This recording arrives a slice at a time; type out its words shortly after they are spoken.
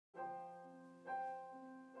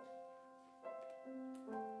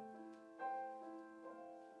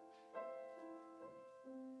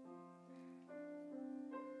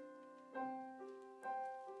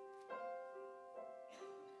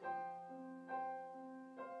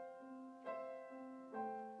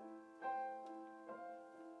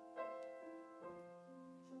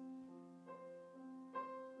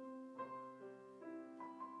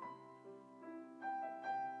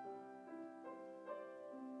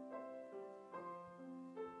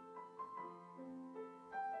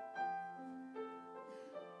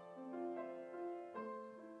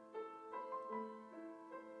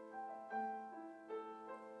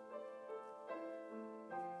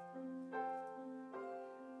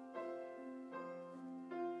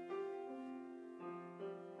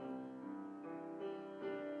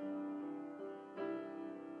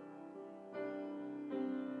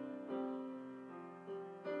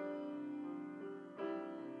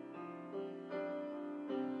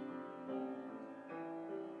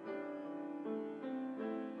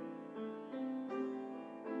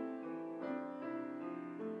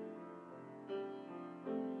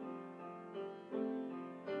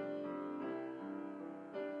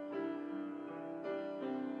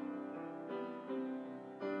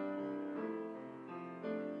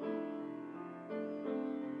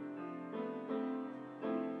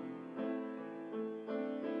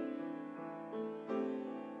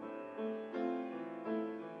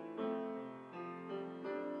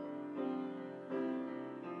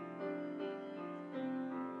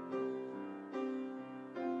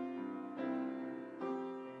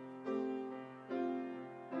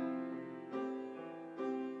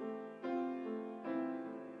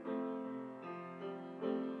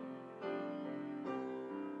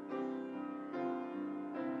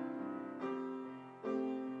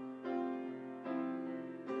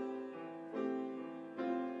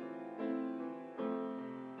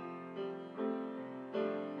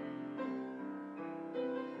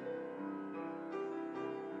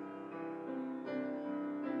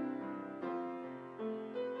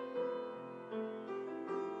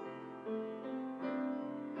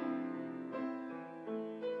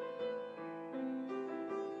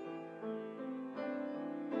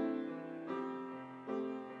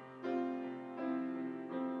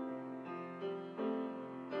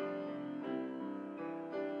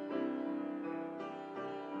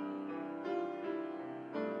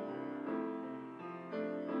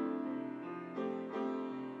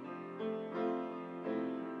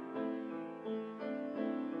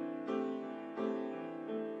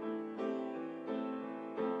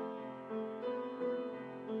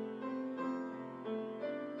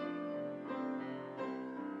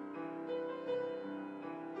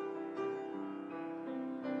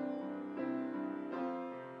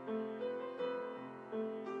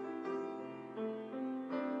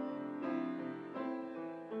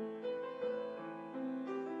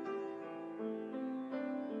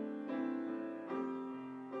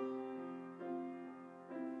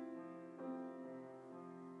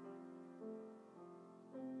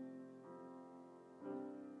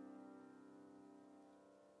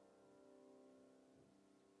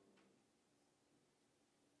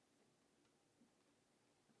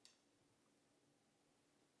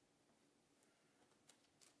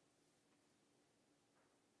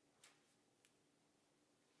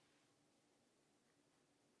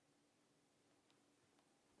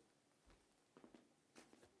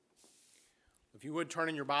If you would turn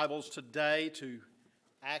in your Bibles today to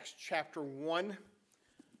Acts chapter 1.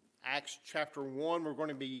 Acts chapter 1, we're going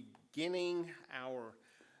to be beginning our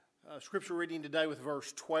scripture reading today with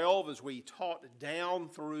verse 12 as we taught down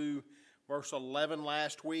through verse 11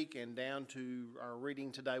 last week, and down to our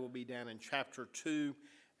reading today will be down in chapter 2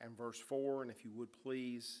 and verse 4. And if you would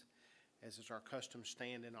please, as is our custom,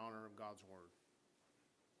 stand in honor of God's word.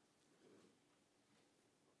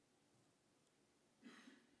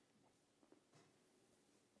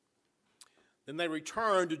 Then they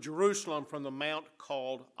returned to Jerusalem from the mount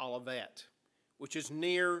called Olivet, which is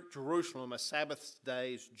near Jerusalem, a Sabbath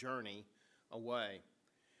day's journey away.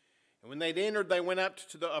 And when they'd entered, they went up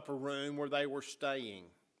to the upper room where they were staying,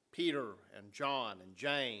 Peter and John and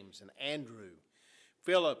James and Andrew,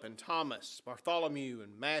 Philip and Thomas, Bartholomew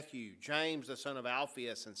and Matthew, James the son of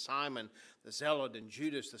Alphaeus and Simon the Zealot and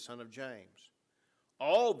Judas the son of James.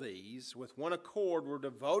 All these, with one accord, were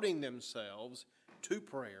devoting themselves to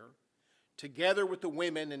prayer, together with the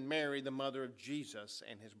women and Mary, the mother of Jesus,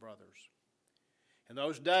 and his brothers. In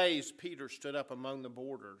those days, Peter stood up among the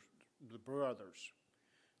brothers.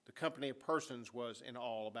 The company of persons was in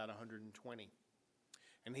all about 120.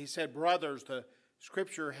 And he said, "Brothers, the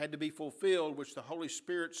scripture had to be fulfilled, which the Holy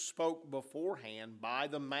Spirit spoke beforehand by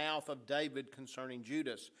the mouth of David concerning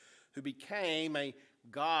Judas, who became a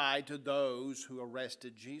guide to those who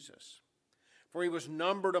arrested Jesus. For he was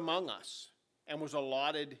numbered among us, and was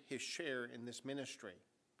allotted his share in this ministry.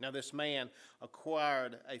 Now this man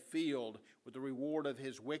acquired a field with the reward of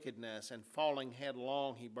his wickedness, and falling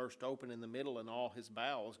headlong he burst open in the middle, and all his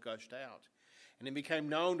bowels gushed out. And it became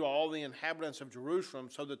known to all the inhabitants of Jerusalem,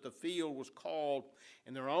 so that the field was called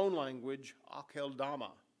in their own language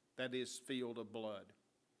Akeldama, that is, field of blood.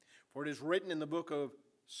 For it is written in the book of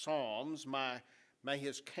Psalms, May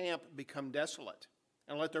his camp become desolate,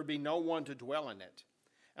 and let there be no one to dwell in it,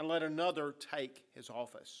 and let another take his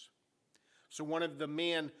office. So one of the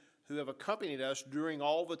men who have accompanied us during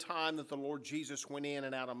all the time that the Lord Jesus went in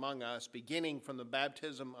and out among us, beginning from the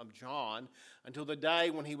baptism of John until the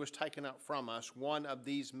day when he was taken up from us, one of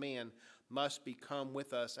these men must become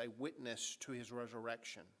with us a witness to his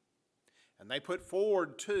resurrection." And they put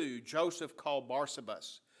forward too Joseph called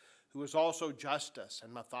Barsabas, who was also Justus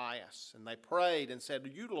and Matthias. And they prayed and said,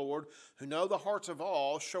 "You, Lord, who know the hearts of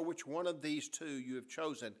all, show which one of these two you have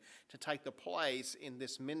chosen to take the place in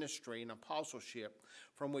this ministry and apostleship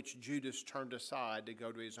from which Judas turned aside to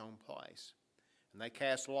go to his own place." And they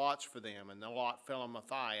cast lots for them, and the lot fell on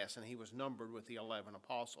Matthias, and he was numbered with the 11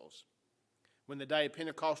 apostles. When the day of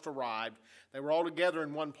Pentecost arrived, they were all together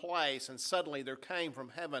in one place, and suddenly there came from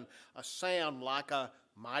heaven a sound like a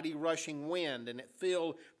mighty rushing wind, and it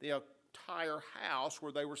filled the entire house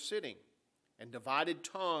where they were sitting. And divided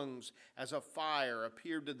tongues as of fire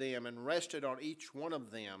appeared to them and rested on each one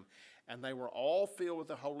of them. And they were all filled with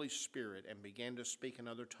the Holy Spirit and began to speak in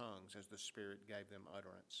other tongues as the Spirit gave them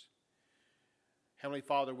utterance. Heavenly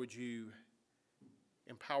Father, would you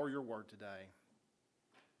empower your word today?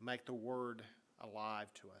 Make the word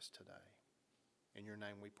alive to us today. In your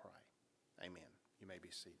name we pray. Amen. You may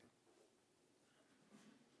be seated.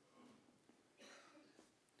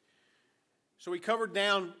 So we covered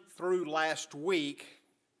down through last week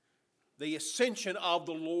the ascension of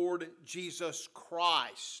the Lord Jesus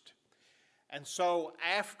Christ. And so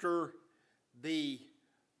after the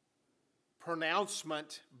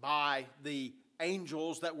pronouncement by the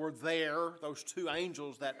angels that were there, those two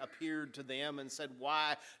angels that appeared to them and said,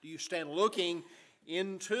 "Why do you stand looking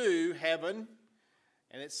into heaven?"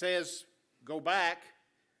 And it says, "Go back,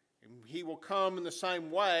 and he will come in the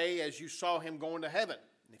same way as you saw him going to heaven."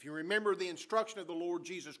 And if you remember, the instruction of the Lord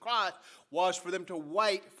Jesus Christ was for them to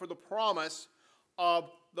wait for the promise of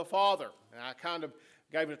the Father. And I kind of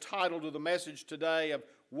gave a title to the message today of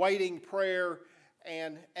Waiting, Prayer,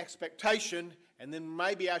 and Expectation, and then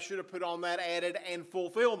maybe I should have put on that added and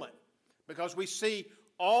fulfillment, because we see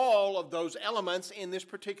all of those elements in this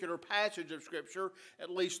particular passage of Scripture, at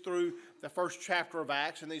least through the first chapter of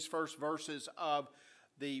Acts and these first verses of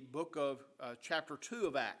the book of chapter 2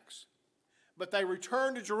 of Acts. But they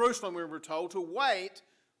returned to Jerusalem, we were told, to wait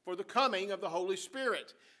for the coming of the Holy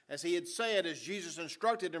Spirit, as he had said, as Jesus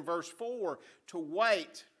instructed in verse 4, to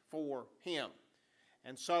wait for him.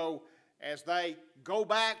 And so as they go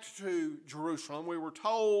back to Jerusalem, we were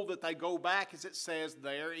told that they go back, as it says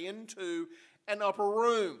there, into an upper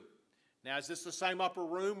room. Now, is this the same upper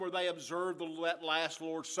room where they observed the last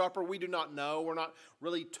Lord's Supper? We do not know. We're not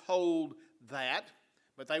really told that.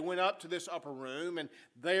 But they went up to this upper room, and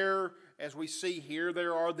there, as we see here,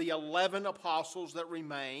 there are the 11 apostles that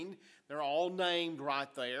remained. They're all named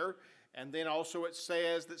right there. And then also it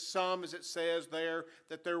says that some, as it says there,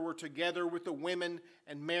 that they were together with the women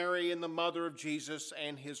and Mary and the mother of Jesus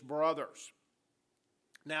and his brothers.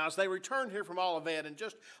 Now, as they returned here from Olivet, and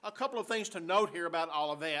just a couple of things to note here about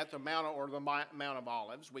Olivet, the Mount of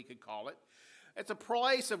Olives, we could call it. It's a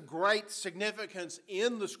place of great significance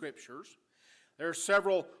in the Scriptures. There are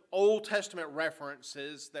several Old Testament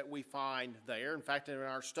references that we find there. In fact, in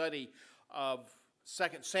our study of 2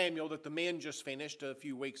 Samuel that the men just finished a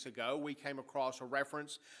few weeks ago, we came across a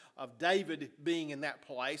reference of David being in that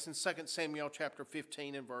place in 2 Samuel chapter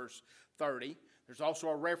 15 and verse 30. There's also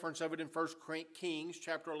a reference of it in 1 Kings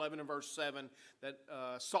chapter 11 and verse 7 that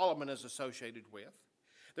Solomon is associated with.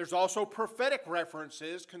 There's also prophetic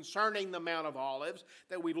references concerning the Mount of Olives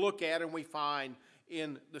that we look at and we find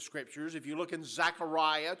in the Scriptures. If you look in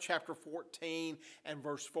Zechariah chapter 14 and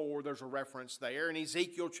verse 4, there's a reference there. In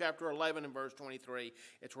Ezekiel chapter 11 and verse 23,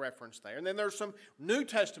 it's referenced there. And then there's some New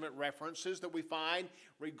Testament references that we find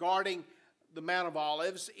regarding the Mount of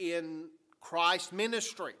Olives in Christ's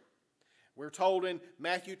ministry. We're told in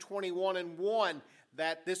Matthew 21 and 1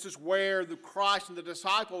 that this is where the Christ and the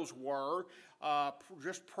disciples were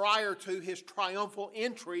just prior to his triumphal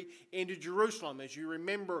entry into Jerusalem. As you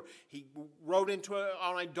remember, he rode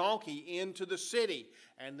on a donkey into the city,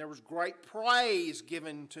 and there was great praise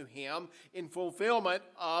given to him in fulfillment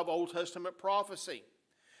of Old Testament prophecy.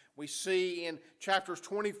 We see in chapters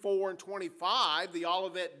 24 and 25 the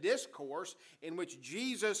Olivet Discourse in which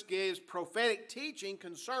Jesus gives prophetic teaching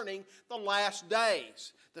concerning the last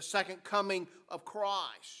days, the second coming of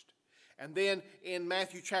Christ. And then in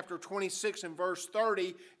Matthew chapter 26 and verse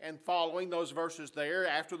 30 and following those verses there,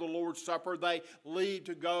 after the Lord's Supper, they leave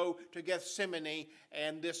to go to Gethsemane,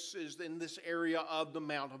 and this is in this area of the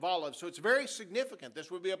Mount of Olives. So it's very significant.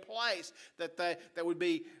 This would be a place that would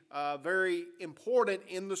be very important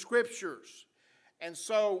in the Scriptures. And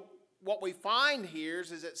so what we find here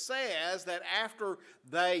is it says that after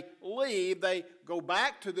they leave, they go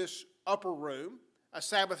back to this upper room, a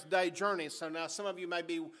Sabbath day journey. So now some of you may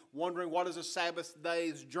be wondering, what is a Sabbath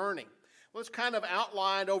day's journey? Well, it's kind of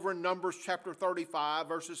outlined over in Numbers chapter 35,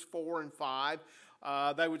 verses 4 and 5.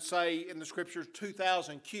 They would say in the Scriptures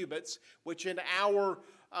 2,000 cubits, which in our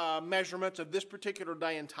measurements of this particular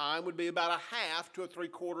day and time would be about a half to a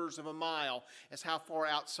 3/4 of a mile. Is how far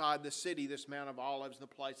outside the city this Mount of Olives, the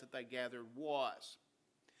place that they gathered, was.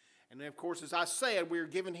 And then, of course, as I said, we are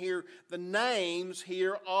given here the names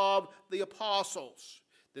here of the apostles.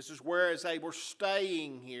 This is where, as they were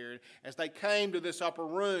staying here, as they came to this upper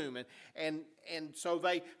room. And so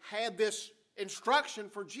they had this instruction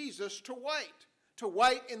for Jesus to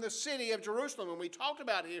wait in the city of Jerusalem. And we talked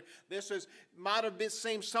about here, might have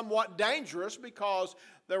seemed somewhat dangerous because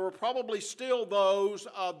there were probably still those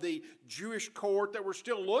of the Jewish court that were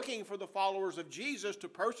still looking for the followers of Jesus to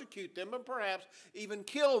persecute them and perhaps even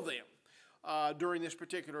kill them during this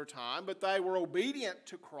particular time. But they were obedient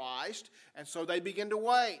to Christ, and so they began to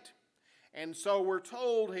wait. And so we're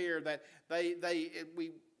told here that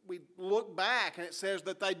we look back and it says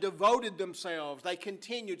that they devoted themselves. They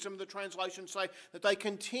continued. Some of the translations say that they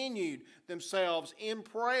continued themselves in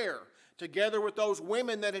prayer together with those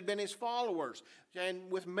women that had been his followers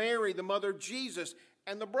and with Mary, the mother of Jesus,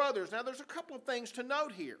 and the brothers. Now there's a couple of things to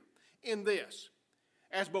note here in this.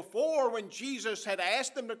 As before, when Jesus had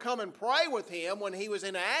asked them to come and pray with him when he was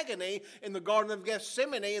in agony in the Garden of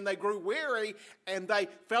Gethsemane and they grew weary and they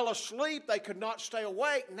fell asleep, they could not stay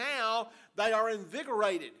awake. Now they are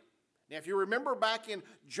invigorated. Now, if you remember back in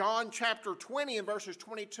John chapter 20 and verses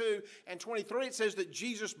 22 and 23, it says that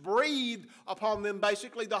Jesus breathed upon them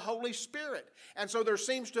basically the Holy Spirit. And so there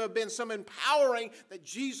seems to have been some empowering that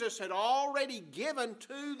Jesus had already given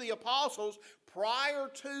to the apostles prior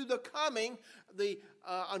to the coming, the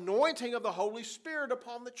anointing of the Holy Spirit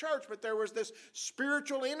upon the church. But there was this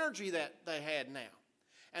spiritual energy that they had now.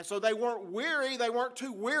 And so they weren't weary. They weren't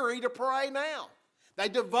too weary to pray now. They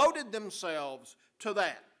devoted themselves to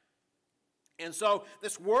that. And so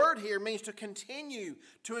this word here means to continue,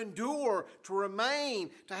 to endure, to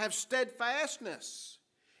remain, to have steadfastness.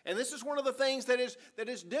 And this is one of the things that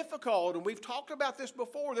is difficult, and we've talked about this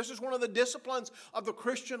before. This is one of the disciplines of the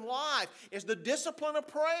Christian life, is the discipline of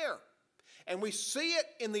prayer. And we see it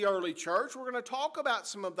in the early church. We're going to talk about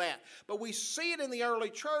some of that. But we see it in the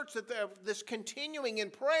early church that this continuing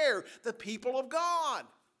in prayer, the people of God.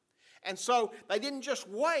 And so they didn't just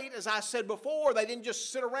wait, as I said before, they didn't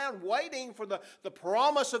just sit around waiting for the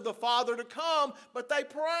promise of the Father to come, but they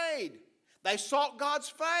prayed. They sought God's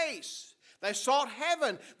face. They sought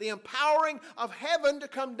heaven, the empowering of heaven to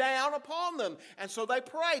come down upon them. And so they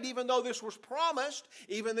prayed, even though this was promised,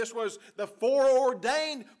 even this was the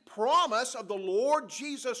foreordained promise of the Lord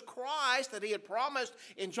Jesus Christ that he had promised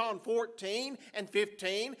in John 14 and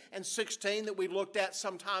 15 and 16 that we looked at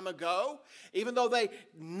some time ago. Even though they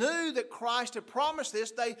knew that Christ had promised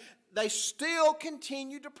this, they still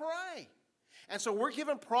continued to pray. And so we're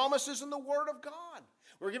given promises in the Word of God.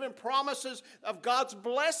 We're given promises of God's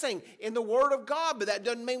blessing in the Word of God, but that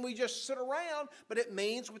doesn't mean we just sit around, but it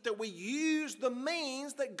means that we use the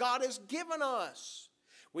means that God has given us.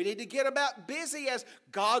 We need to get about busy as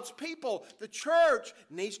God's people. The church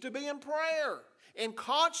needs to be in prayer, in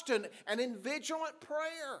constant and in vigilant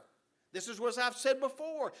prayer. This is what I've said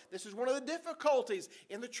before. This is one of the difficulties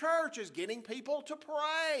in the church is getting people to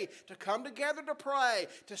pray, to come together to pray,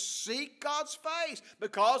 to seek God's face.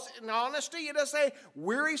 Because in honesty, it is a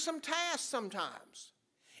wearisome task sometimes.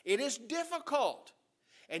 It is difficult.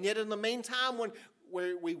 And yet in the meantime, when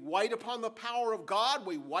we wait upon the power of God,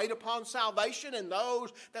 we wait upon salvation and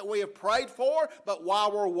those that we have prayed for. But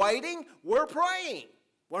while we're waiting, we're praying.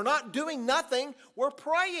 We're not doing nothing, we're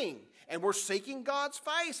praying. And we're seeking God's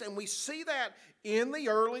face, and we see that in the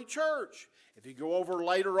early church. If you go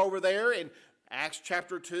later over there in Acts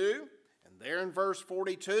chapter 2, and there in verse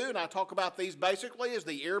 42, and I talk about these basically as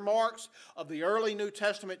the earmarks of the early New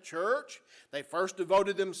Testament church. They first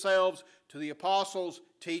devoted themselves to the apostles'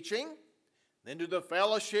 teaching, then to the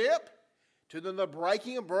fellowship, to the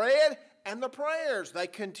breaking of bread, and the prayers. They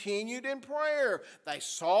continued in prayer. They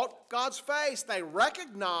sought God's face. They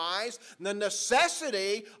recognized the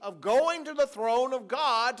necessity of going to the throne of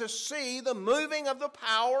God to see the moving of the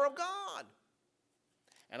power of God.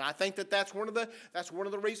 And I think that's one of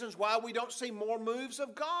the reasons why we don't see more moves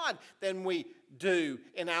of God than we do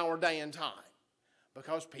in our day and time.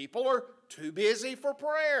 Because people are too busy for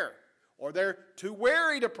prayer. Or they're too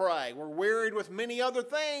weary to pray. We're wearied with many other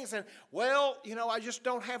things. And, I just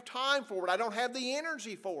don't have time for it. I don't have the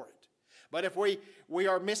energy for it. But if we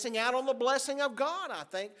are missing out on the blessing of God, I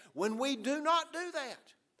think, when we do not do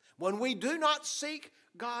that. When we do not seek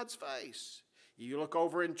God's face. You look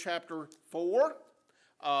over in chapter 4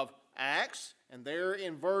 of Acts, and there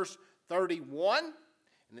in verse 31,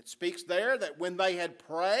 and it speaks there that when they had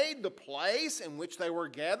prayed, the place in which they were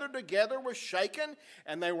gathered together was shaken,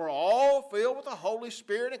 and they were all filled with the Holy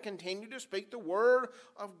Spirit and continued to speak the word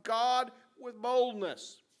of God with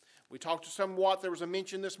boldness. We talked somewhat, there was a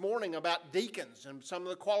mention this morning about deacons and some of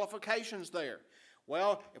the qualifications there.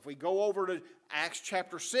 Well, if we go over to Acts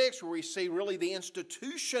chapter 6, where we see really the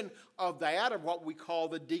institution of that, of what we call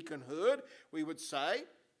the deaconhood, we would say,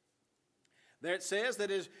 there it says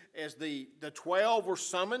that as the 12 were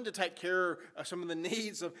summoned to take care of some of the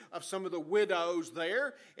needs of some of the widows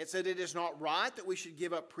there, it said it is not right that we should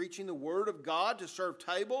give up preaching the word of God to serve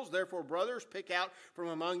tables. Therefore, brothers, pick out from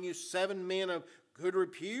among you 7 men of good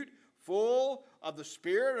repute, full of the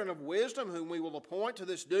Spirit and of wisdom, whom we will appoint to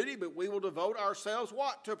this duty, but we will devote ourselves,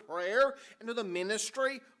 what? To prayer and to the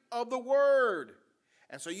ministry of the word.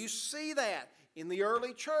 And so you see that in the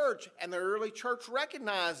early church, and the early church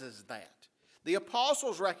recognizes that. The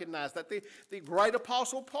apostles recognized that. The great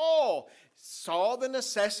apostle Paul saw the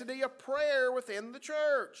necessity of prayer within the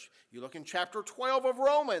church. You look in chapter 12 of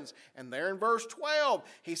Romans, and there in verse 12,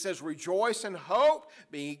 he says, rejoice in hope,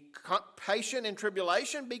 be patient in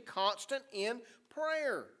tribulation, be constant in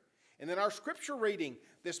prayer. And then our scripture reading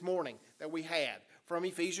this morning that we had from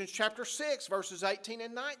Ephesians chapter 6, verses 18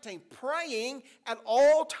 and 19, praying at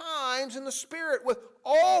all times in the Spirit with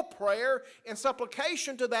all prayer and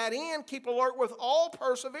supplication. To that end, keep alert with all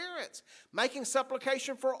perseverance, making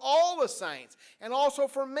supplication for all the saints, and also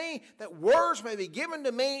for me, that words may be given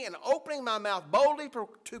to me, and opening my mouth boldly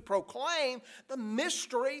to proclaim the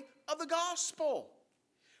mystery of the gospel.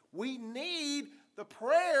 We need the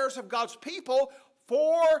prayers of God's people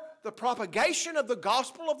for the propagation of the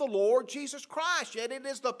gospel of the Lord Jesus Christ. Yet it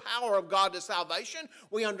is the power of God to salvation.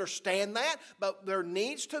 We understand that, but there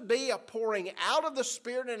needs to be a pouring out of the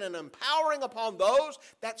Spirit and an empowering upon those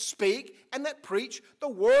that speak and that preach the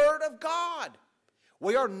Word of God.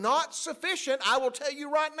 We are not sufficient. I will tell you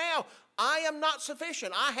right now, I am not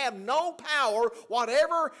sufficient. I have no power,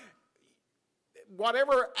 whatever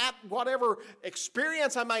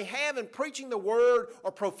experience I may have in preaching the word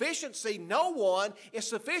or proficiency, no one is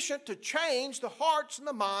sufficient to change the hearts and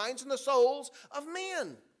the minds and the souls of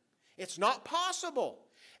men. It's not possible.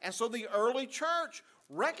 And so the early church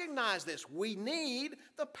recognized this. We need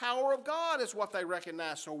the power of God is what they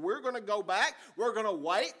recognized. So we're going to go back, we're going to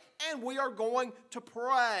wait, and we are going to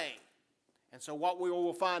pray. And so what we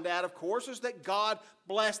will find out, of course, is that God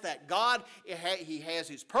blessed that. God, He has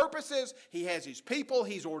His purposes, He has His people,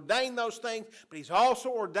 He's ordained those things, but He's also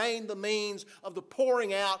ordained the means of the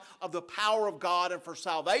pouring out of the power of God and for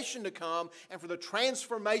salvation to come and for the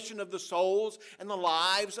transformation of the souls and the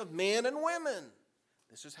lives of men and women.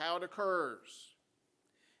 This is how it occurs.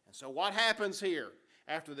 And so what happens here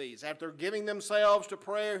after these? After giving themselves to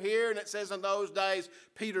prayer here, and it says in those days,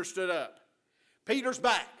 Peter stood up. Peter's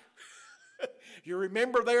back. You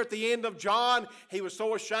remember there at the end of John, he was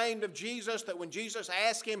so ashamed of Jesus that when Jesus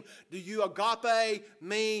asked him, do you agape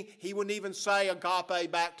me? He wouldn't even say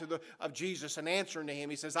agape back to of Jesus and answering to him.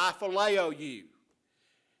 He says, I phileo you.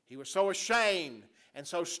 He was so ashamed and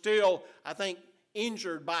so still, I think,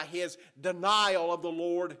 injured by his denial of the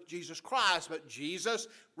Lord Jesus Christ. But Jesus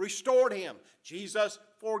restored him. Jesus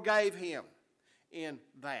forgave him in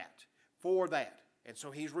that, for that. And so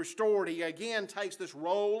he's restored. He again takes this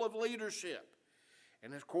role of leadership.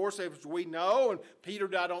 And of course, as we know, and Peter,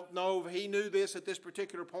 I don't know if he knew this at this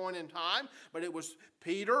particular point in time, but it was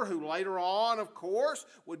Peter who later on, of course,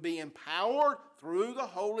 would be empowered through the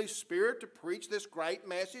Holy Spirit to preach this great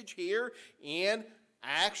message here in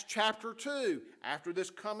Acts chapter 2, after this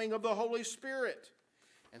coming of the Holy Spirit.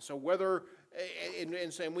 And so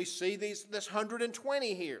and we see this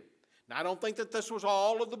 120 here. Now, I don't think that this was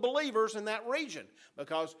all of the believers in that region,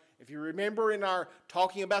 because if you remember in our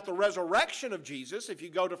talking about the resurrection of Jesus, if you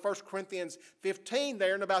go to 1 Corinthians 15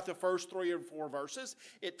 there in about the first 3 or 4 verses,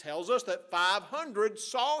 it tells us that 500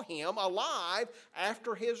 saw him alive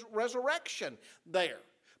after his resurrection there.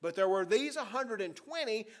 But there were these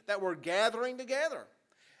 120 that were gathering together.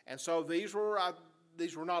 And so these were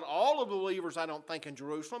not all of the believers, I don't think, in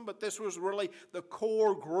Jerusalem, but this was really the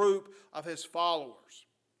core group of his followers.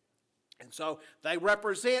 And so they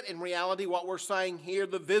represent, in reality, what we're saying here,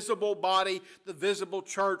 the visible body, the visible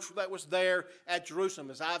church that was there at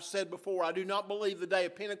Jerusalem. As I've said before, I do not believe the day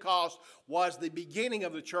of Pentecost was the beginning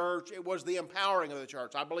of the church. It was the empowering of the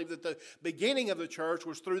church. I believe that the beginning of the church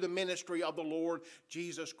was through the ministry of the Lord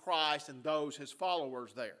Jesus Christ and those, his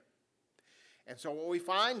followers there. And so what we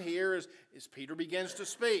find here is Peter begins to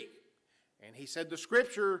speak. And he said the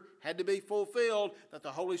scripture had to be fulfilled that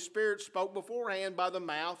the Holy Spirit spoke beforehand by the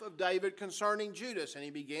mouth of David concerning Judas. And he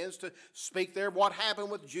begins to speak there of what happened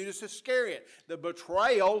with Judas Iscariot, the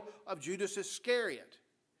betrayal of Judas Iscariot.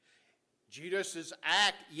 Judas's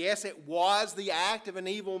act, yes, it was the act of an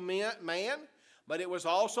evil man, but it was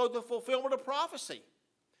also the fulfillment of prophecy.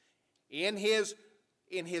 In his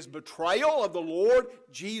betrayal of the Lord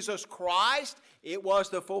Jesus Christ, it was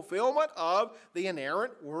the fulfillment of the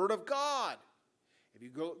inerrant Word of God. If you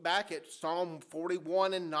go back at Psalm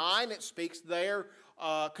 41 and 9, it speaks there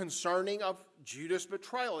concerning of Judas'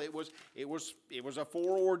 betrayal. It was a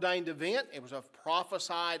foreordained event. It was a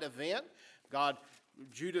prophesied event.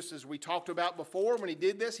 Judas, as we talked about before, when he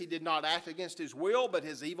did this, he did not act against his will, but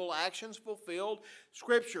his evil actions fulfilled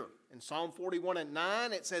Scripture. In Psalm 41 and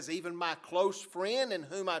 9, it says, even my close friend in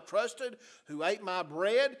whom I trusted, who ate my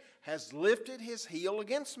bread, has lifted his heel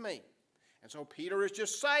against me. And so Peter is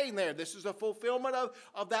just saying there, this is a fulfillment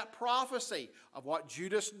of that prophecy, of what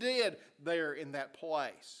Judas did there in that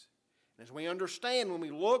place. And as we understand, when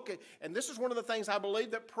we look at, and this is one of the things I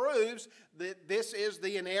believe that proves that this is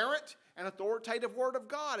the inerrant and authoritative Word of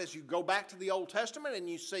God. As you go back to the Old Testament and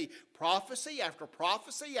you see prophecy after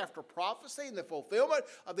prophecy after prophecy and the fulfillment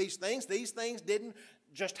of these things didn't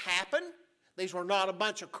just happen. These were not a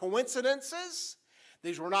bunch of coincidences.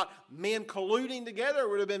 These were not men colluding together. It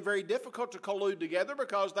would have been very difficult to collude together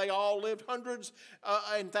because they all lived hundreds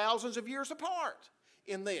and thousands of years apart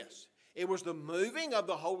in this. It was the moving of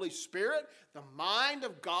the Holy Spirit, the mind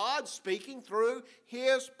of God speaking through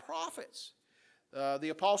His prophets. The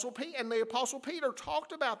Apostle Peter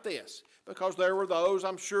talked about this because there were those,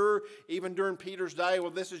 I'm sure, even during Peter's day,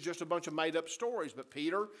 well, this is just a bunch of made-up stories. But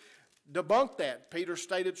Peter debunked that. Peter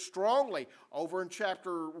stated strongly over in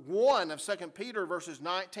chapter 1 of 2 Peter verses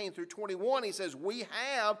 19 through 21, he says, we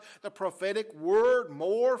have the prophetic word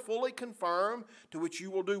more fully confirmed, to which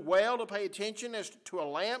you will do well to pay attention as to a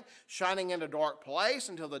lamp shining in a dark place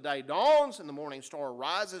until the day dawns and the morning star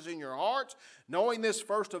rises in your hearts, knowing this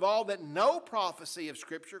first of all, that no prophecy of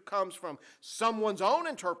Scripture comes from someone's own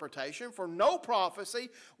interpretation, for no prophecy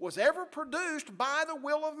was ever produced by the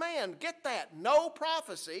will of man. Get that. No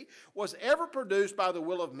prophecy was ever produced by the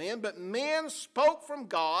will of men, but men spoke from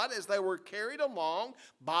God as they were carried along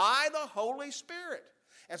by the Holy Spirit.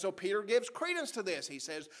 And so Peter gives credence to this. He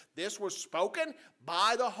says this was spoken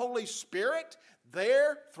by the Holy Spirit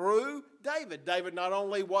there through David. David not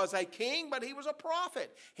only was a king, but he was a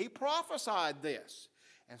prophet. He prophesied this.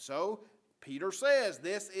 And so Peter says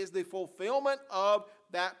this is the fulfillment of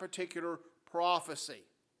that particular prophecy.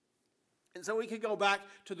 And so we could go back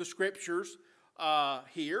to the scriptures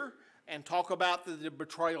here and talk about the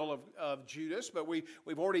betrayal of Judas, but we've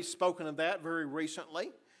already spoken of that very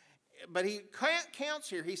recently. But he counts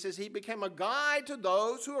here. He says he became a guide to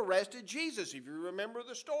those who arrested Jesus. If you remember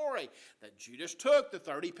the story, that Judas took the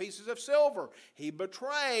 30 pieces of silver. He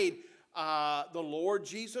betrayed the Lord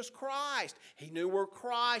Jesus Christ. He knew where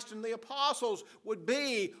Christ and the apostles would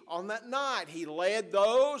be on that night. He led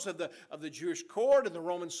those of the Jewish court and the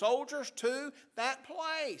Roman soldiers to that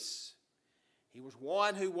place. He was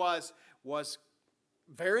one who was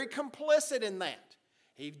very complicit in that.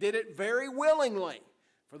 He did it very willingly.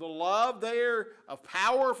 For the love there of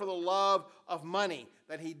power, for the love of money,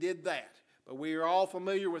 that he did that. But we are all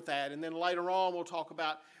familiar with that. And then later on we'll talk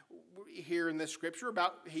about here in this scripture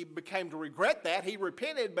about he became to regret that. He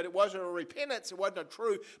repented, but it wasn't a repentance. It wasn't a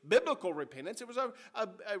true biblical repentance. It was a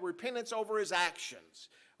repentance over his actions,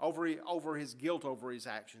 over his guilt over his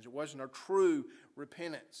actions. It wasn't a true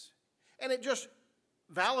repentance. And it just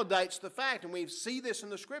validates the fact, and we see this in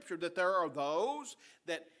the scripture, that there are those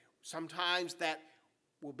that sometimes that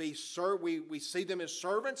will be we see them as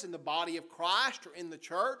servants in the body of Christ or in the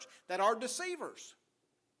church that are deceivers.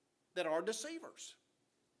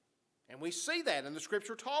 And we see that, and the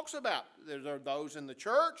scripture talks about there are those in the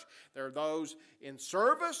church, there are those in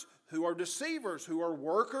service who are deceivers, who are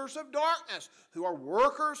workers of darkness, who are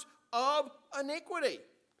workers of iniquity.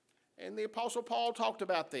 And the Apostle Paul talked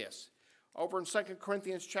about this over in 2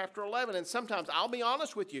 Corinthians chapter 11. And sometimes, I'll be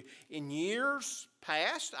honest with you, in years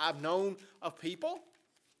past, I've known of people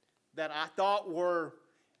that I thought were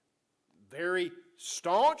very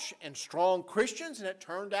staunch and strong Christians, and it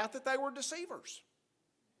turned out that they were deceivers.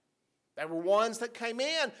 They were ones that came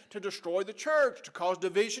in to destroy the church, to cause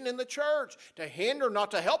division in the church, to hinder,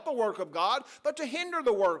 not to help the work of God, but to hinder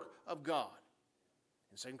the work of God.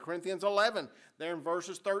 In 2 Corinthians 11, there in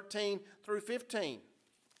verses 13 through 15,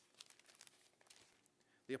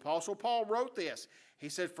 the Apostle Paul wrote this. He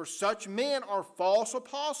said, "For such men are false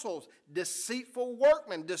apostles, deceitful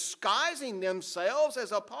workmen, disguising themselves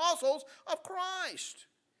as apostles of Christ.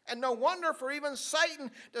 And no wonder, for even Satan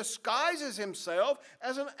disguises himself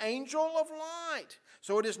as an angel of light.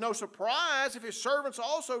 So it is no surprise if his servants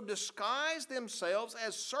also disguise themselves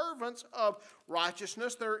as servants of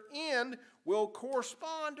righteousness. Their end will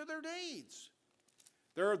correspond to their deeds."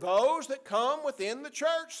 There are those that come within the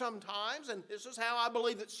church sometimes, and this is how I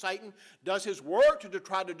believe that Satan does his work to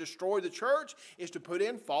try to destroy the church, is to put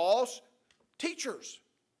in false teachers,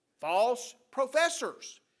 false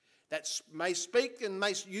professors that may speak and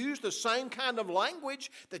may use the same kind of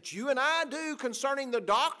language that you and I do concerning the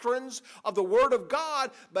doctrines of the Word of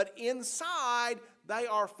God, but inside they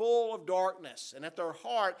are full of darkness, and at their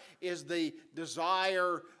heart is the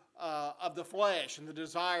desire of the flesh, and the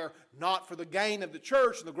desire not for the gain of the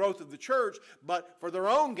church and the growth of the church, but for their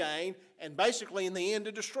own gain, and basically in the end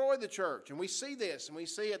to destroy the church. And we see this, and we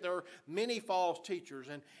see it. There are many false teachers.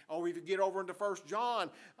 And if you get over into 1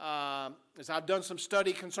 John, as I've done some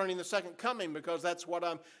study concerning the second coming, because that's what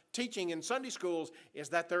I'm teaching in Sunday schools, is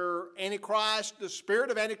that Antichrist, the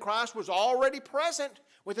spirit of Antichrist was already present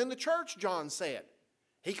within the church, John said.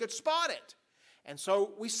 He could spot it. And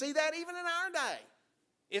so we see that even in our day.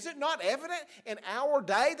 Is it not evident in our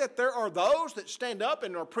day that there are those that stand up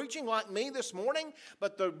and are preaching like me this morning,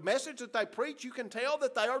 but the message that they preach, you can tell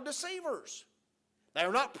that they are deceivers. They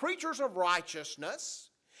are not preachers of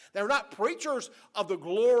righteousness. They're not preachers of the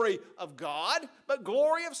glory of God, but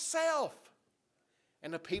glory of self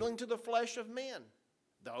and appealing to the flesh of men.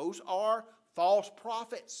 Those are false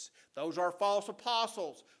prophets. Those are false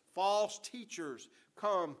apostles. False teachers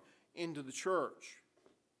come into the church.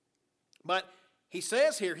 But he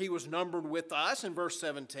says here he was numbered with us in verse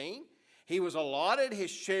 17. He was allotted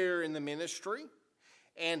his share in the ministry.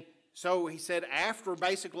 And so he said after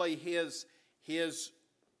basically his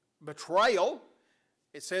betrayal,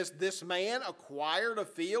 it says this man acquired a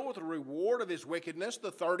field with the reward of his wickedness,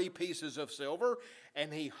 the 30 pieces of silver,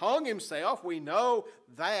 and he hung himself. We know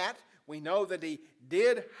that he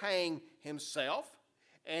did hang himself.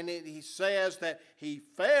 And he says that he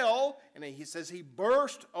fell, and he says he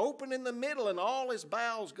burst open in the middle, and all his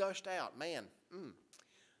bowels gushed out. Man,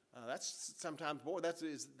 that's sometimes, boy,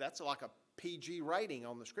 that's like a PG rating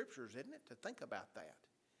on the scriptures, isn't it, to think about that?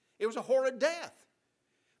 It was a horrid death.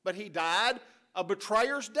 But he died a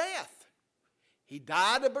betrayer's death. He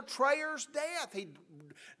died a betrayer's death. He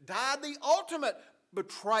died the ultimate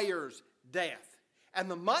betrayer's death.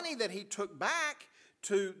 And the money that he took back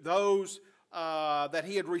to those that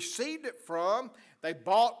he had received it from, they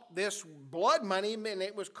bought this blood money, and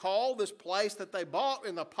it was called, this place that they bought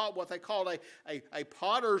in the pot, what they called a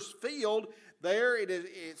potter's field. There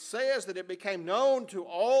it says that it became known to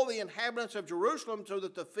all the inhabitants of Jerusalem, so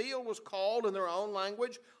that the field was called in their own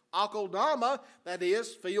language Akeldama, that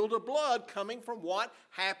is, field of blood, coming from what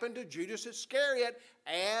happened to Judas Iscariot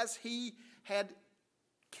as he had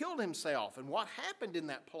killed himself and what happened in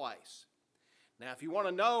that place. Now, if you want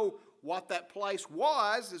to know what that place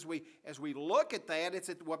was, as we look at that, it's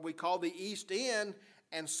at what we call the east end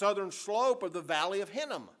and southern slope of the Valley of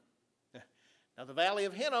Hinnom. Now, the Valley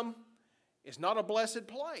of Hinnom is not a blessed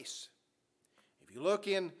place. If you look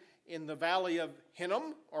in the Valley of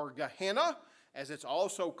Hinnom, or Gehenna, as it's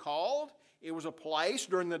also called, it was a place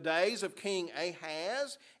during the days of King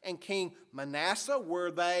Ahaz and King Manasseh, where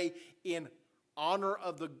they, in honor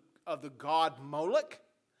of the god Moloch,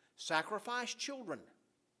 sacrificed children.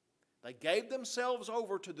 They gave themselves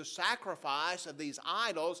over to the sacrifice of these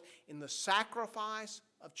idols in the sacrifice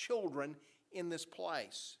of children in this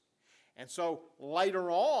place. And so later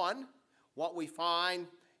on, what we find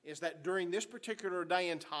is that during this particular day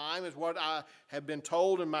and time, is what I have been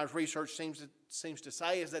told, and my research seems to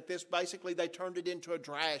say, is that this basically they turned it into a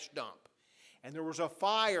trash dump. And there was a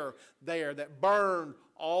fire there that burned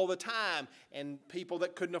all the time. And people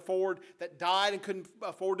that couldn't afford, that died and couldn't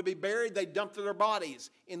afford to be buried, they dumped their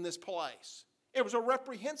bodies in this place. It was a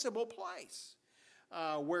reprehensible place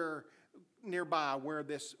nearby where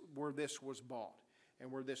this was bought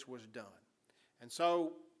and where this was done. And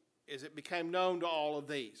so as it became known to all of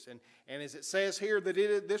these. And as it says here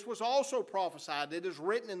that this was also prophesied. It is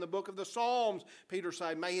written in the book of the Psalms, Peter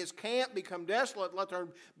said, may his camp become desolate, let there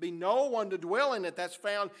be no one to dwell in it. That's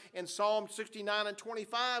found in Psalm 69 and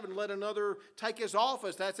 25, and let another take his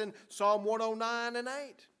office. That's in Psalm 109 and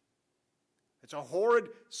 8. It's a horrid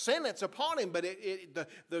sentence upon him, but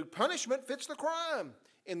the punishment fits the crime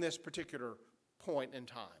in this particular point in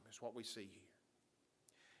time, is what we see here.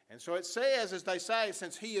 And so it says, as they say,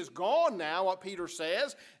 since he is gone now, what Peter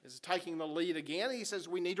says is taking the lead again. He says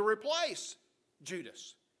we need to replace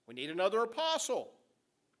Judas. We need another apostle.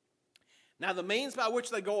 Now, the means by which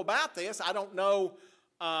they go about this, I don't know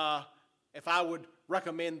if I would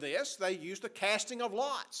recommend this. They use the casting of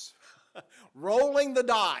lots, rolling the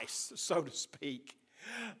dice, so to speak.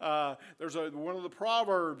 There's one of the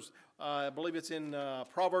Proverbs, I believe it's in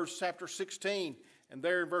Proverbs chapter 16, and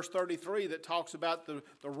there in verse 33 that talks about the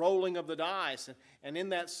rolling of the dice. And in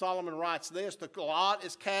that Solomon writes this, the lot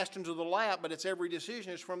is cast into the lap, but its every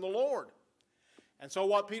decision is from the Lord. And so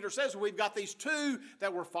what Peter says, we've got these two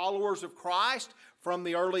that were followers of Christ from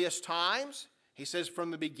the earliest times. He says from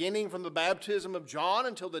the beginning, from the baptism of John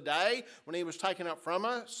until the day when he was taken up from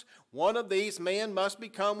us, one of these men must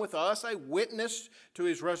become with us a witness to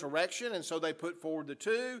his resurrection. And so they put forward the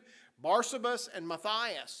two, Barsabas and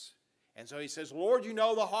Matthias. And so he says, Lord, you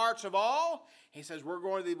know the hearts of all. He says,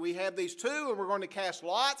 we have these two, and we're going to cast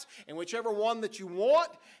lots. And whichever one that you want,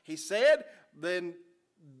 he said, then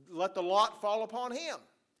let the lot fall upon him.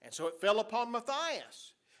 And so it fell upon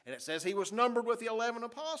Matthias. And it says he was numbered with the 11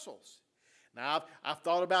 apostles. Now, I've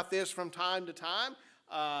thought about this from time to time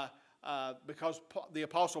because the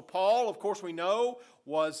Apostle Paul, of course we know,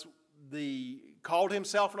 called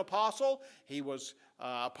himself an apostle. He was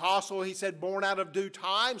apostle, he said, born out of due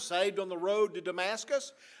time, saved on the road to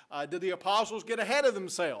Damascus. Did the apostles get ahead of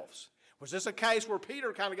themselves? Was this a case where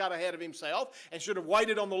Peter kind of got ahead of himself and should have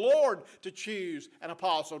waited on the Lord to choose an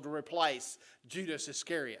apostle to replace Judas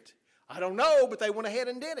Iscariot? I don't know, but they went ahead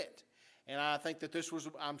and did it. And I think that this was,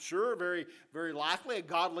 I'm sure, very, very likely a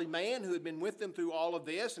godly man who had been with them through all of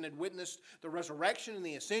this and had witnessed the resurrection and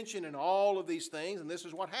the ascension and all of these things, and this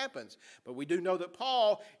is what happens. But we do know that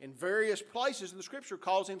Paul, in various places in the Scripture,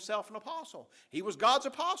 calls himself an apostle. He was God's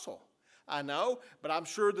apostle, I know, but I'm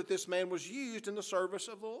sure that this man was used in the service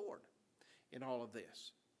of the Lord in all of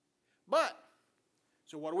this. But,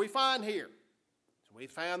 so what do we find here? So we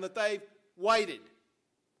found that they've waited.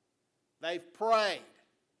 They've prayed.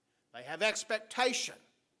 They have expectation.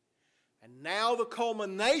 And now the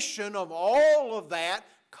culmination of all of that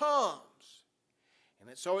comes.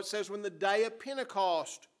 And so it says when the day of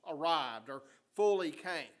Pentecost arrived or fully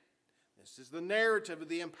came. This is the narrative of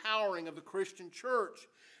the empowering of the Christian church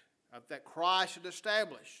that Christ had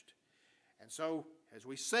established. And so, as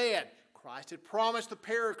we said, Christ had promised the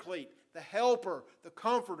Paraclete, the Helper, the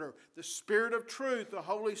Comforter, the Spirit of truth, the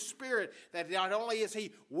Holy Spirit, that not only is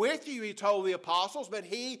He with you, He told the apostles, but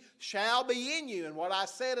He shall be in you. And what I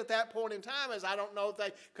said at that point in time is I don't know if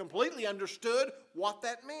they completely understood what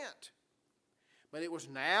that meant. But it was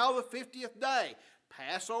now the 50th day.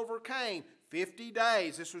 Passover came. 50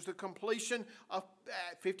 days. This was the completion of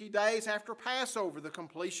 50 days after Passover, the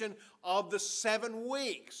completion of the 7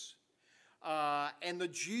 weeks. And the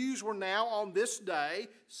Jews were now on this day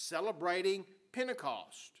celebrating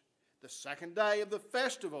Pentecost, the second day of the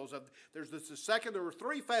festivals. There were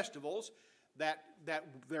 3 festivals that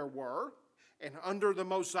there were. And under the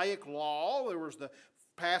Mosaic law, there was the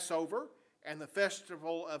Passover and the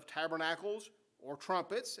Festival of Tabernacles or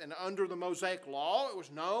Trumpets. And under the Mosaic law, it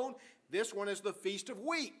was known, this one is the Feast of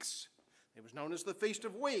Weeks. It was known as the Feast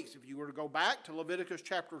of Weeks. If you were to go back to Leviticus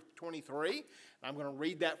chapter 23, I'm going to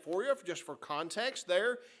read that for you just for context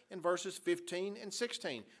there in verses 15 and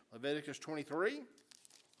 16. Leviticus 23,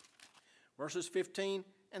 verses 15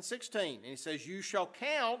 and 16. And he says, you shall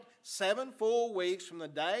count 7 full weeks from the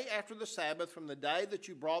day after the Sabbath, from the day that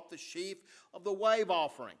you brought the sheaf of the wave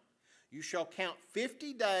offering. You shall count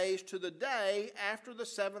 50 days to the day after the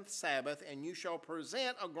 7th Sabbath, and you shall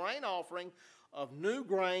present a grain offering of new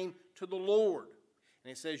grain to the Lord.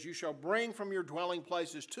 And it says, you shall bring from your dwelling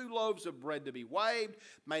places 2 loaves of bread to be waved,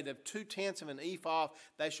 made of 2/10 of an ephah.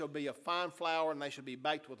 They shall be of fine flour, and they shall be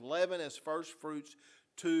baked with leaven as first fruits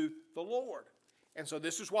to the Lord. And so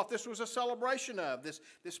this is what this was a celebration of,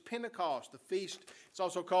 this Pentecost, the feast. It's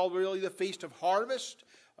also called really the Feast of Harvest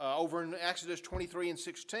over in Exodus 23 and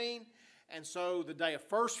 16. And so the day of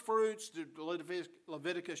first fruits,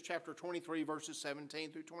 Leviticus chapter 23, verses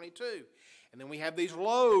 17 through 22. And then we have these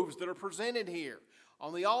loaves that are presented here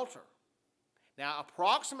on the altar. Now,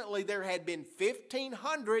 approximately there had been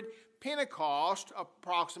 1,500 Pentecost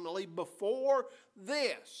approximately before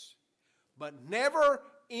this, but never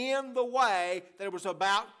in the way that it was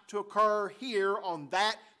about to occur here on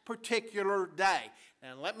that particular day.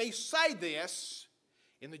 Now, let me say this.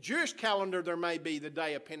 In the Jewish calendar, there may be the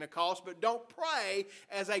day of Pentecost, but don't pray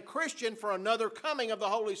as a Christian for another coming of the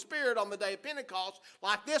Holy Spirit on the day of Pentecost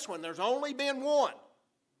like this one. There's only been one.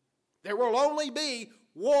 There will only be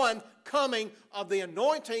one coming of the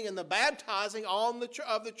anointing and the baptizing of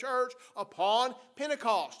the church upon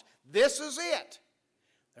Pentecost. This is it.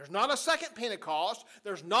 There's not a second Pentecost.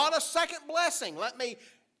 There's not a second blessing. Let me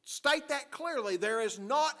state that clearly. There is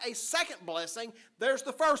not a second blessing. There's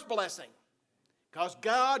the first blessing. Because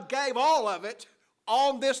God gave all of it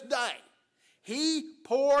on this day. He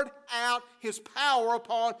poured out His power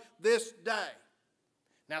upon this day.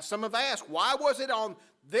 Now some have asked, why was it on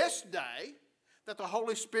this day that the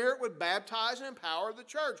Holy Spirit would baptize and empower the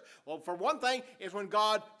church? Well, for one thing, is when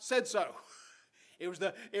God said so. It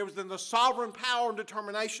was in the sovereign power and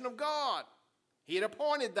determination of God. He had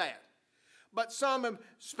appointed that. But some have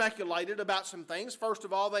speculated about some things. First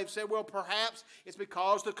of all, they've said, well, perhaps it's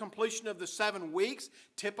because the completion of the 7 weeks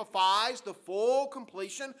typifies the full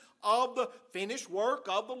completion of the finished work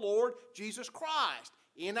of the Lord Jesus Christ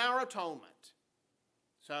in our atonement.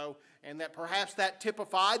 So, and that perhaps that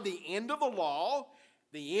typified the end of the law,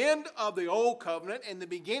 the end of the old covenant, and the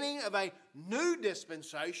beginning of a new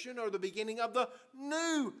dispensation or the beginning of the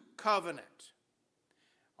new covenant.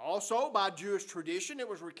 Also, by Jewish tradition, it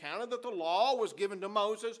was recounted that the law was given to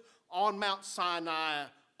Moses on Mount Sinai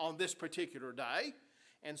on this particular day.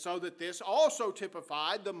 And so that this also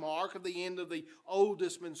typified the mark of the end of the old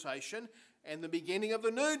dispensation and the beginning of the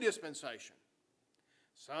new dispensation.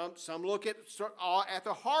 Some look at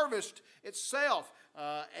the harvest itself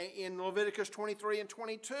in Leviticus 23 and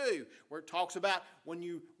 22, where it talks about when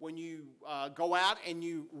you go out and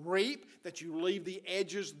you reap, that you leave the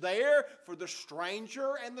edges there for the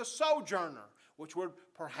stranger and the sojourner, which would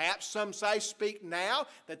perhaps some say speak now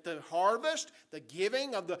that the harvest, the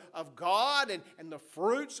giving of God and the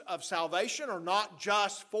fruits of salvation are not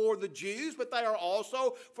just for the Jews, but they are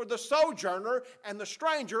also for the sojourner and the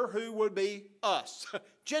stranger, who would be us,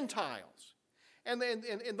 Gentiles. And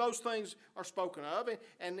those things are spoken of,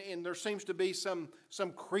 and there seems to be some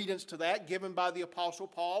credence to that given by the Apostle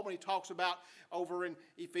Paul when he talks about over in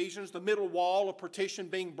Ephesians the middle wall of partition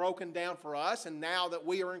being broken down for us, and now that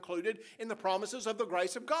we are included in the promises of the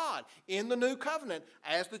grace of God in the new covenant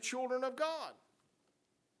as the children of God.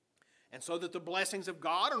 And so that the blessings of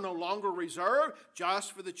God are no longer reserved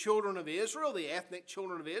just for the children of Israel, the ethnic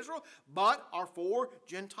children of Israel, but are for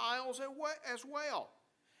Gentiles as well.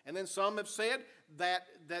 And then some have said that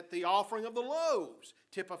the offering of the loaves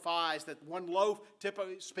typifies that one loaf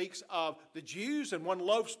speaks of the Jews and one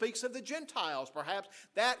loaf speaks of the Gentiles. Perhaps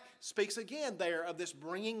that speaks again there of this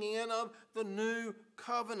bringing in of the new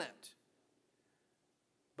covenant.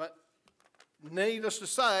 But needless to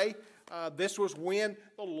say, this was when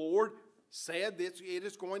the Lord said that it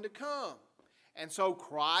is going to come. And so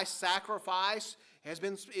Christ's sacrifice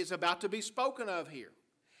is about to be spoken of here.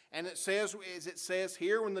 And it says, as it says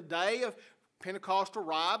here, when the day of Pentecost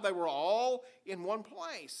arrived, they were all in one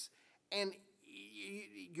place. And,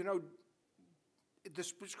 you know, the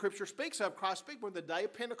Scripture speaks of, Christ speaks, when the day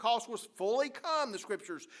of Pentecost was fully come, the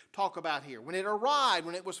Scriptures talk about here. When it arrived,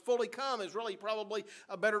 when it was fully come is really probably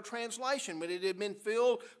a better translation, when it had been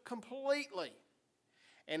filled completely.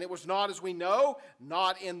 And it was not, as we know,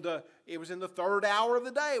 it was in the third hour of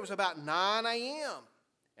the day. It was about 9 a.m.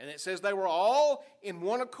 And it says they were all in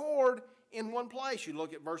one accord in one place. You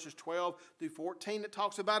look at verses 12 through 14, it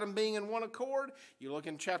talks about them being in one accord. You look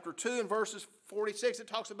in chapter 2 and verses 46, it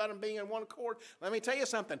talks about them being in one accord. Let me tell you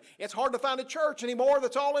something. It's hard to find a church anymore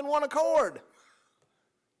that's all in one accord.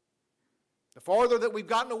 The farther that we've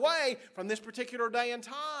gotten away from this particular day and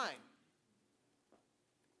time.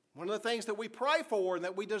 One of the things that we pray for and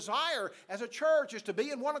that we desire as a church is to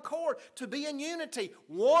be in one accord, to be in unity,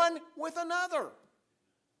 one with another.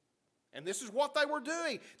 And this is what they were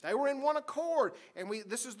doing. They were in one accord. And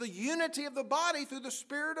this is the unity of the body through the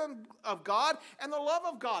Spirit of God and the love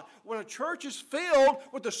of God. When a church is filled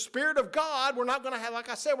with the Spirit of God, we're not going to have, like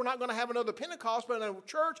I said, we're not going to have another Pentecost, but when a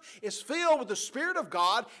church is filled with the Spirit of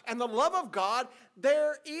God and the love of God,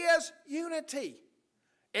 there is unity.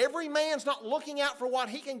 Every man's not looking out for what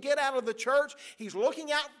he can get out of the church. He's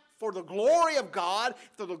looking out for the glory of God,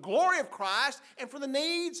 for the glory of Christ, and for the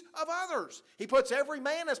needs of others. He puts every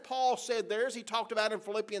man, as Paul said there, as he talked about in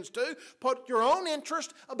Philippians 2, put your own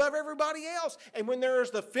interest above everybody else. And when there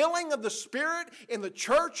is the filling of the Spirit in the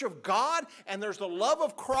church of God, and there's the love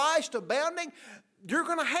of Christ abounding, you're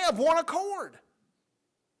going to have one accord.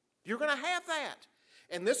 You're going to have that.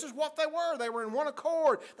 And this is what they were. They were in one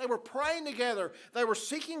accord. They were praying together. They were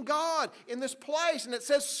seeking God in this place. And it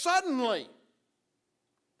says, suddenly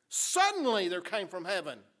there came from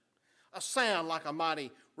heaven a sound like a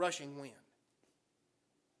mighty rushing wind.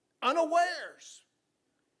 Unawares.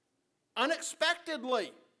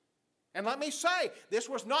 Unexpectedly. And let me say, this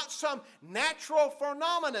was not some natural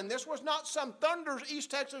phenomenon. This was not some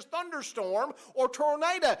East Texas thunderstorm or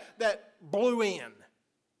tornado that blew in.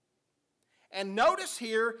 And notice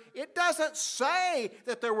here, it doesn't say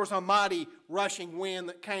that there was a mighty rushing wind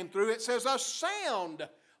that came through. It says a sound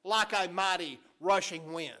like a mighty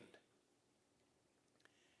rushing wind.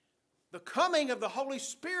 The coming of the Holy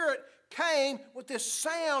Spirit came with this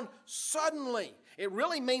sound suddenly. It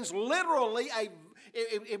really means literally,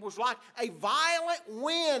 it was like a violent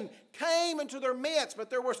wind came into their midst, but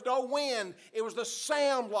there was no wind. It was the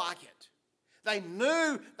sound like it. They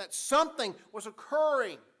knew that something was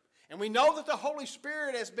occurring. And we know that the Holy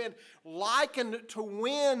Spirit has been likened to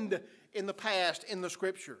wind in the past in the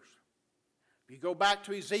Scriptures. If you go back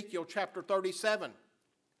to Ezekiel chapter 37,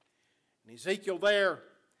 in Ezekiel there,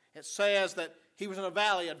 it says that he was in a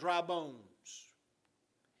valley of dry bones.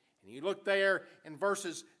 And you look there in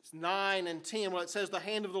verses 9 and 10, well, it says, the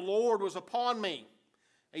hand of the Lord was upon me.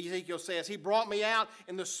 Ezekiel says, he brought me out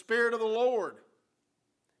in the Spirit of the Lord.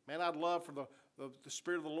 Man, I'd love for the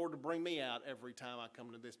Spirit of the Lord to bring me out every time I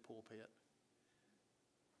come to this pulpit.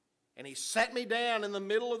 And he set me down in the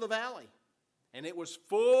middle of the valley, and it was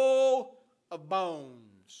full of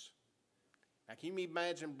bones. Now, can you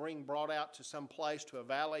imagine being brought out to some place, to a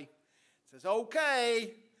valley? It says,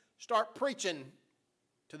 okay, start preaching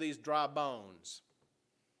to these dry bones.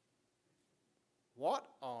 What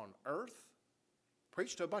on earth?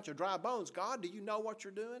 Preach to a bunch of dry bones. God, do you know what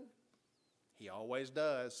you're doing? He always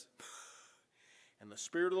does. And the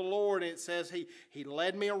Spirit of the Lord, it says, he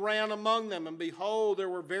led me around among them, and behold, there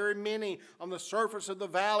were very many on the surface of the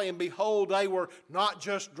valley, and behold, they were not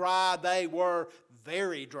just dry, they were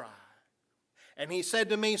very dry. And he said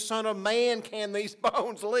to me, Son of man, can these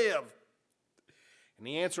bones live? And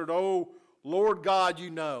he answered, Oh, Lord God,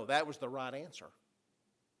 you know. That was the right answer.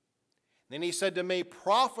 Then he said to me,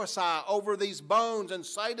 prophesy over these bones and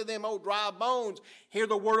say to them, O dry bones, hear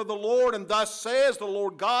the word of the Lord. And thus says the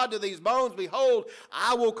Lord God to these bones, behold,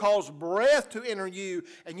 I will cause breath to enter you,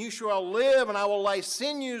 and you shall live, and I will lay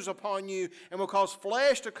sinews upon you, and will cause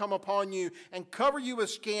flesh to come upon you, and cover you with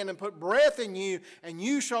skin, and put breath in you, and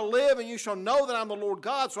you shall live, and you shall know that I am the Lord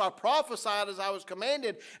God. So I prophesied as I was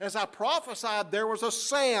commanded, and as I prophesied, there was a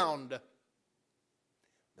sound, the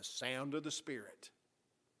sound of the Spirit.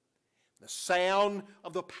 The sound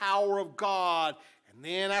of the power of God. And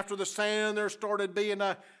then after the sound, there started being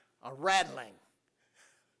a rattling.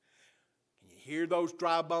 Can you hear those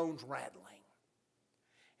dry bones rattling?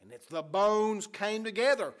 And it's the bones came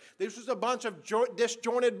together. This was a bunch of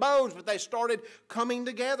disjointed bones, but they started coming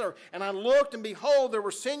together. And I looked, and behold, there were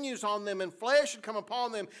sinews on them, and flesh had come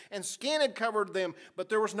upon them, and skin had covered them, but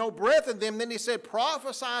there was no breath in them. Then he said,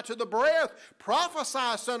 prophesy to the breath,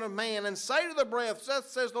 prophesy, Son of Man, and say to the breath,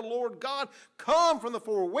 thus says the Lord God, come from the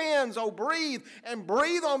four winds, O breathe, and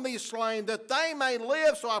breathe on these slain, that they may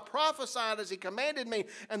live. So I prophesied as he commanded me,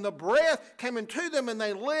 and the breath came into them, and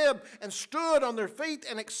they lived, and stood on their feet,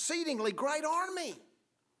 an exceedingly great army.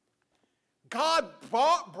 God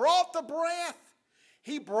brought the breath.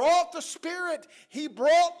 He brought the Spirit. He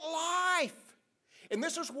brought life. And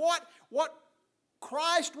this is what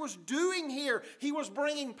Christ was doing here. He was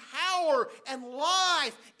bringing power and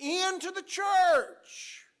life into the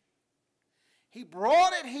church. He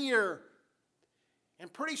brought it here.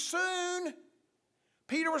 And pretty soon,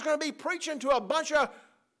 Peter was going to be preaching to a bunch of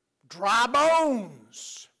dry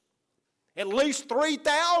bones. At least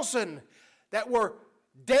 3,000 that were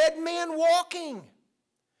dead men walking,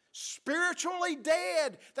 spiritually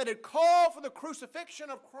dead, that had called for the crucifixion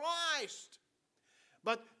of Christ.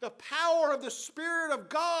 But the power of the Spirit of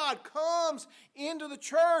God comes into the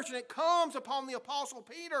church, and it comes upon the Apostle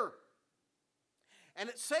Peter. And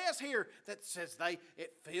it says here that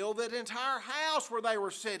it filled that entire house where they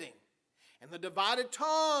were sitting. And the divided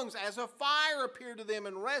tongues as a fire appeared to them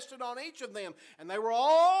and rested on each of them. And they were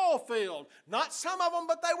all filled. Not some of them,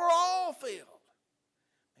 but they were all filled.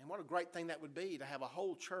 And what a great thing that would be to have a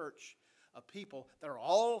whole church of people that are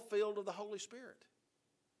all filled of the Holy Spirit.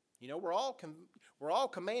 You know, we're all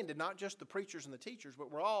commanded, not just the preachers and the teachers,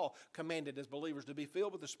 but we're all commanded as believers to be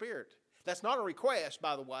filled with the Spirit. That's not a request,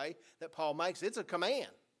 by the way, that Paul makes. It's a command.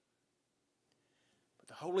 But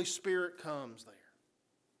the Holy Spirit comes there.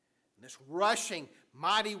 This rushing,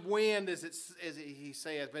 mighty wind, as he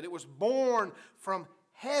says, but it was born from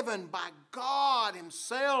heaven by God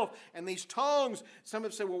Himself. And these tongues, some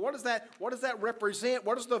have said, well, what does that represent?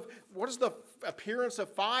 What is the appearance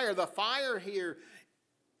of fire? The fire here,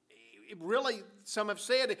 it really, some have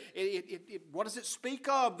said, what does it speak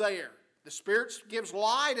of there? The Spirit gives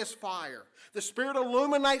light as fire. The Spirit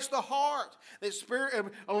illuminates the heart. The Spirit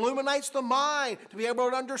illuminates the mind to be able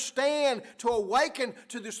to understand, to awaken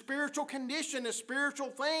to the spiritual condition, the spiritual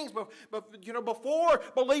things. But before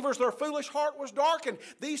believers, their foolish heart was darkened.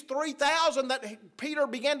 These 3,000 that Peter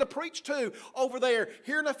began to preach to over there,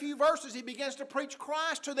 here in a few verses, he begins to preach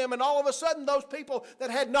Christ to them. And all of a sudden, those people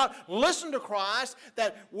that had not listened to Christ,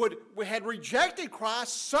 that had rejected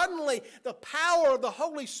Christ, suddenly the power of the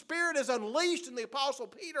Holy Spirit is unleashed in the Apostle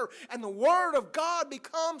Peter, and the Word of God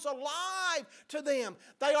becomes alive to them.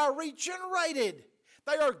 They are regenerated.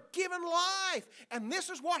 They are given life. And this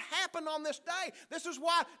is what happened on this day. This is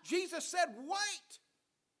why Jesus said, wait.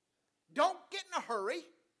 Don't get in a hurry.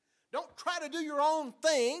 Don't try to do your own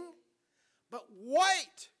thing, but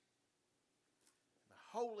wait.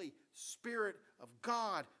 The Holy Spirit of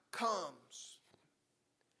God comes.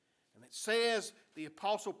 And it says, the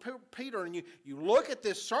Apostle Peter, and you look at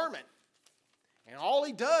this sermon, and all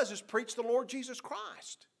he does is preach the Lord Jesus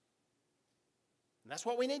Christ. And that's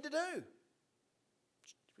what we need to do.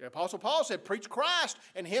 The Apostle Paul said, preach Christ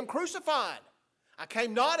and Him crucified. I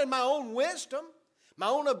came not in my own wisdom, my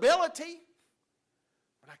own ability,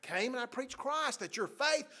 but I came and I preached Christ, that your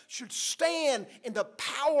faith should stand in the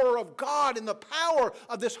power of God, in the power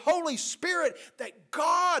of this Holy Spirit that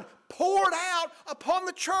God poured out upon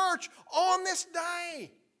the church on this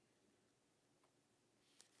day.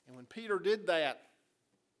 And when Peter did that,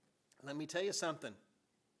 let me tell you something.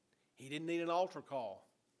 He didn't need an altar call.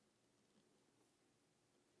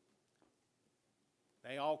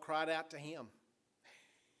 They all cried out to him.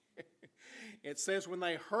 It says, when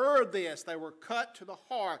they heard this, they were cut to the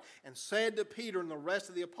heart and said to Peter and the rest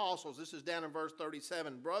of the apostles, this is down in verse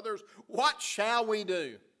 37, brothers, what shall we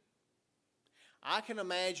do? I can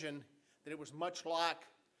imagine that it was much like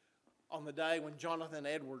on the day when Jonathan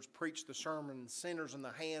Edwards preached the sermon, Sinners in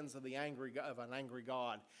the Hands of an Angry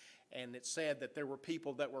God. And it said that there were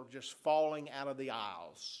people that were just falling out of the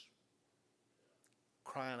aisles,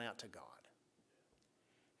 crying out to God.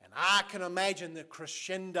 And I can imagine the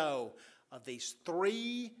crescendo of these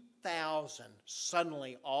 3,000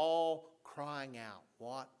 suddenly all crying out,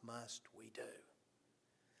 what must we do?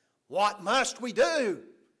 What must we do?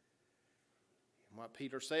 And what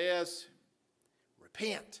Peter says,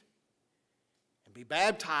 repent. Be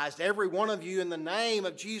baptized, every one of you, in the name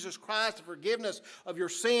of Jesus Christ, the forgiveness of your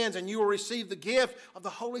sins, and you will receive the gift of the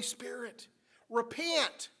Holy Spirit.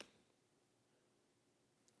 Repent.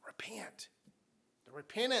 Repent. The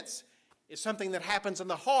repentance is something that happens in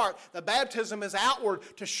the heart. The baptism is outward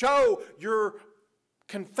to show your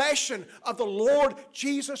confession of the Lord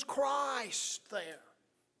Jesus Christ there.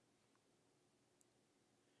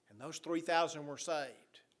 And those 3,000 were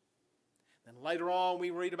saved. Then later on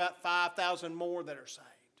we read about 5,000 more that are saved.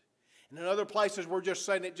 And in other places we're just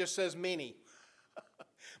saying it just says many.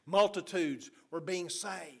 Multitudes were being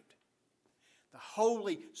saved. The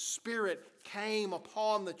Holy Spirit came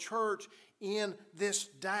upon the church in this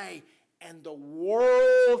day, and the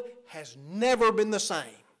world has never been the same.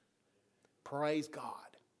 Praise God.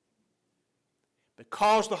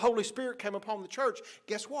 Because the Holy Spirit came upon the church,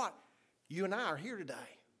 guess what? You and I are here today.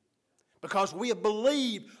 Because we have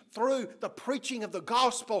believed through the preaching of the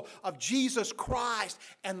gospel of Jesus Christ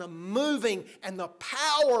and the moving and the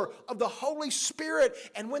power of the Holy Spirit.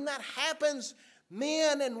 And when that happens,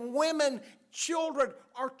 men and women, children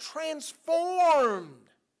are transformed.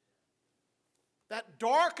 That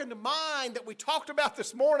darkened mind that we talked about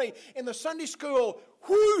this morning in the Sunday school,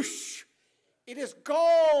 whoosh, it is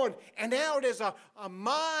gone. And now it is a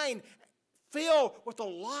mind filled with the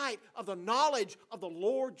light of the knowledge of the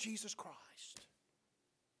Lord Jesus Christ.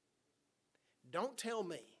 Don't tell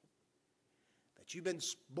me that you've been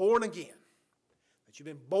born again, that you've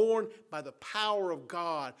been born by the power of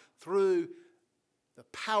God through the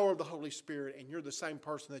power of the Holy Spirit, and you're the same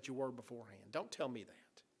person that you were beforehand. Don't tell me that.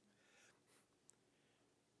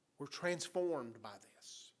 We're transformed by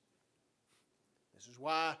this. This is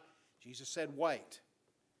why Jesus said, wait.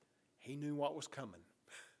 He knew what was coming.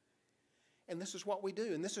 And this is what we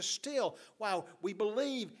do. And this is still why we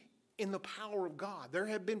believe in the power of God. There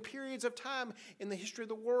have been periods of time in the history of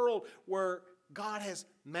the world where God has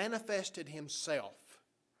manifested Himself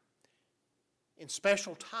in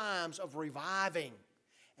special times of reviving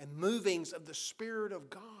and movings of the Spirit of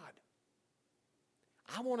God.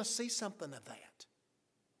 I want to see something of that.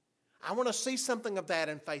 I want to see something of that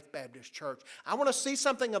in Faith Baptist Church. I want to see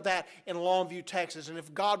something of that in Longview, Texas, and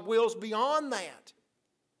if God wills, beyond that.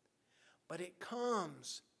 But it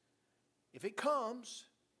comes. If it comes,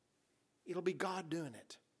 it'll be God doing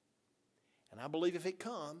it. And I believe if it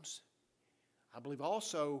comes, I believe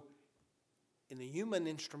also in the human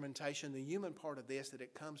instrumentation, the human part of this, that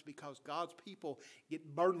it comes because God's people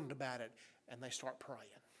get burdened about it and they start praying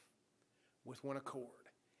with one accord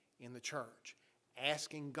in the church,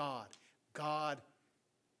 asking God, God,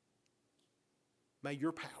 may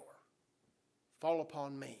your power fall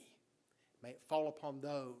upon me. May it fall upon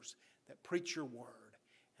those that preach your word.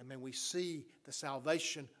 And may we see the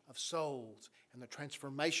salvation of souls and the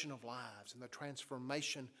transformation of lives and the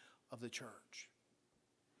transformation of the church.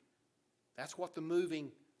 That's what the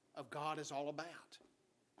moving of God is all about.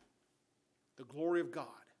 The glory of God,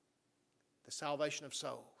 the salvation of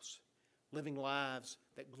souls, living lives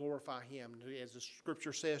that glorify Him. As the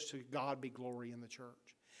Scripture says, to God be glory in the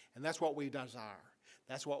church. And that's what we desire.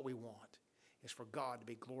 That's what we want, is for God to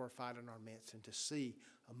be glorified in our midst and to see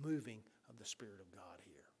a moving of the Spirit of God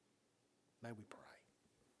here. May we pray.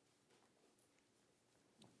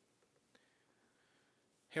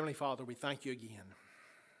 Heavenly Father, we thank you again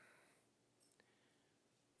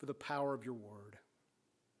for the power of your word.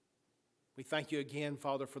 We thank you again,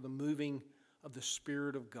 Father, for the moving of the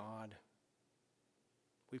Spirit of God.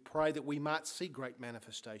 We pray that we might see great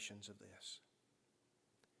manifestations of this.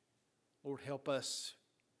 Lord, help us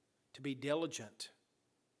to be diligent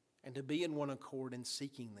and to be in one accord in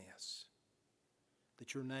seeking this,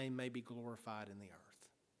 that your name may be glorified in the earth.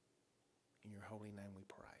 In your holy name we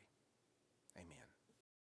pray.